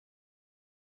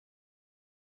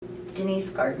Denise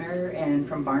Gardner and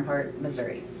from Barnhart,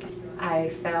 Missouri. I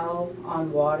fell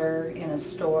on water in a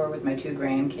store with my 2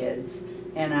 grandkids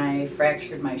and I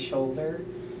fractured my shoulder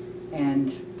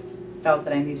and felt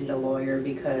that I needed a lawyer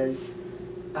because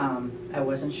I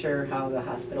wasn't sure how the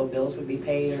hospital bills would be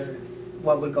paid or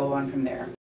what would go on from there.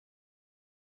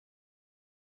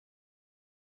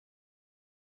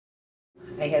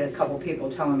 I had a couple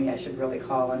people telling me I should really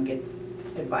call and get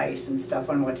advice and stuff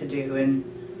on what to do, and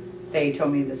they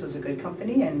told me this was a good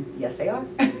company, and yes they are.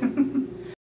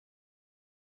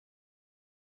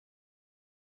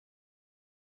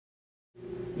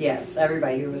 Yes,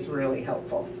 everybody here was really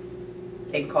helpful.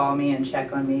 They'd call me and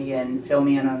check on me and fill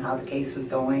me in on how the case was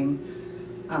going.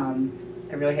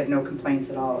 I really have no complaints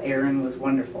at all. Aaron was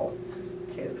wonderful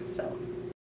too, so.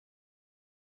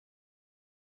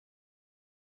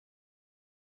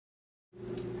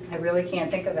 I really can't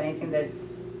think of anything that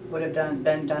would have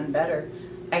been done better.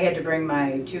 I had to bring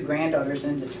my 2 granddaughters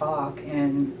in to talk,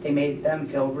 and they made them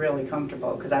feel really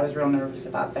comfortable because I was real nervous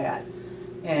about that.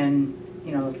 And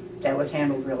you know, that was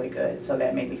handled really good, so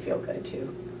that made me feel good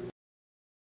too.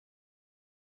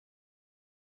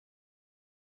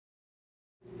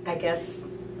 I guess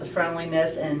the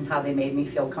friendliness and how they made me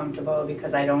feel comfortable,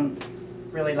 because I don't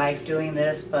really like doing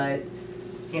this, but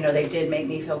you know, they did make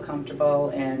me feel comfortable,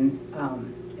 and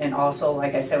also,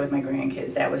 like I said, with my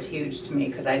grandkids, that was huge to me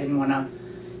because I didn't want to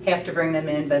have to bring them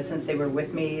in, but since they were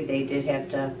with me, they did have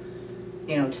to,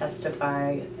 you know,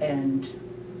 testify, and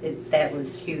that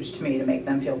was huge to me to make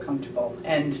them feel comfortable,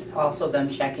 and also them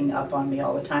checking up on me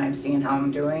all the time, seeing how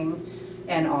I'm doing,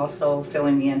 and also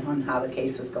filling me in on how the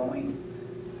case was going.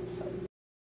 So.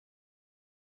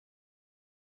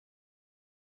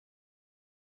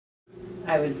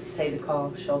 I would say to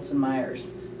call Schultz and Myers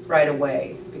right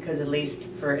away, because at least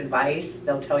for advice,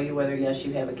 they'll tell you whether yes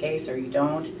you have a case or you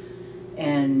don't,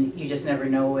 and you just never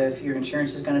know if your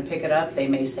insurance is going to pick it up. They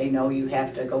may say no, you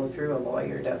have to go through a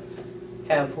lawyer to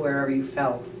have wherever you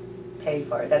fell pay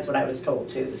for it. That's what I was told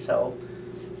too, so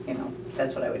you know,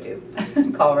 that's what I would do.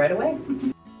 Call right away.